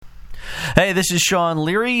Hey, this is Sean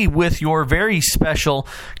Leary with your very special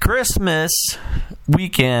Christmas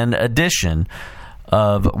weekend edition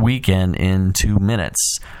of Weekend in 2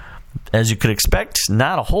 Minutes. As you could expect,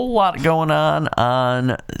 not a whole lot going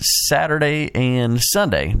on Saturday and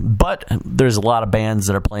Sunday, but there's a lot of bands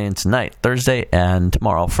that are playing tonight, Thursday, and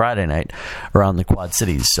tomorrow, Friday night, around the Quad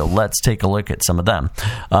Cities. So let's take a look at some of them.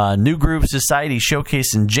 New Groove Society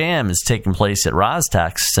Showcase and Jam is taking place at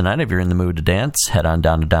Roztax tonight. If you're in the mood to dance, head on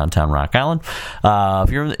down to downtown Rock Island.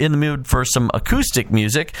 If you're in the mood for some acoustic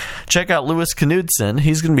music, check out Louis Knudsen.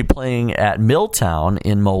 He's going to be playing at Milltown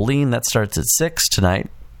in Moline. That starts at 6 tonight.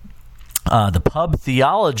 The Pub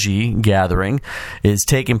Theology Gathering is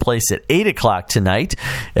taking place at 8 o'clock tonight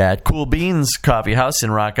at Cool Beans Coffee House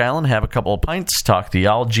in Rock Island. Have a couple of pints, talk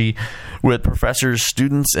theology with professors,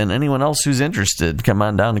 students, and anyone else who's interested. Come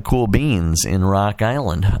on down to Cool Beans in Rock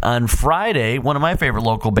Island. On Friday, one of my favorite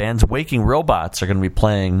local bands, Waking Robots, are going to be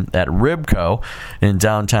playing at Ribco in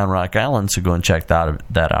downtown Rock Island, so go and check that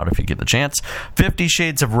out if you get the chance. 50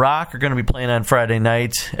 Shades of Rock are going to be playing on Friday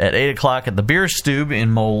night at 8 o'clock at the Beer Stube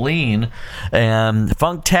in Moline. And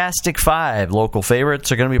Funktastic 5, local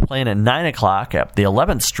favorites, are going to be playing at 9 o'clock at the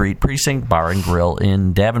 11th Street Precinct Bar and Grill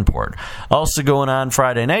in Davenport. Also going on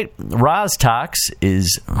Friday night, Roztax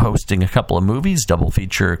is hosting a couple of movies, double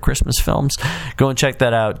feature Christmas films. Go and check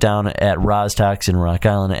that out down at Roztax in Rock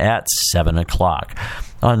Island at 7 o'clock.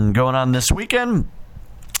 Going on this weekend,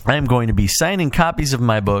 I'm going to be signing copies of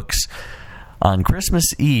my books on Christmas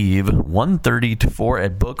Eve, 1:30 to 4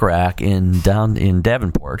 at Book Rack in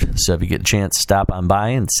Davenport. So if you get a chance, stop on by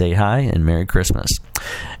and say hi and Merry Christmas.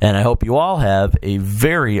 And I hope you all have a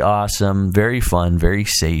very awesome, very fun, very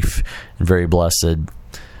safe, and very blessed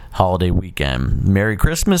holiday weekend. Merry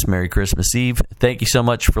Christmas Eve. Thank you so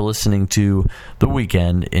much for listening to The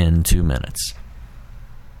Weekend in 2 Minutes.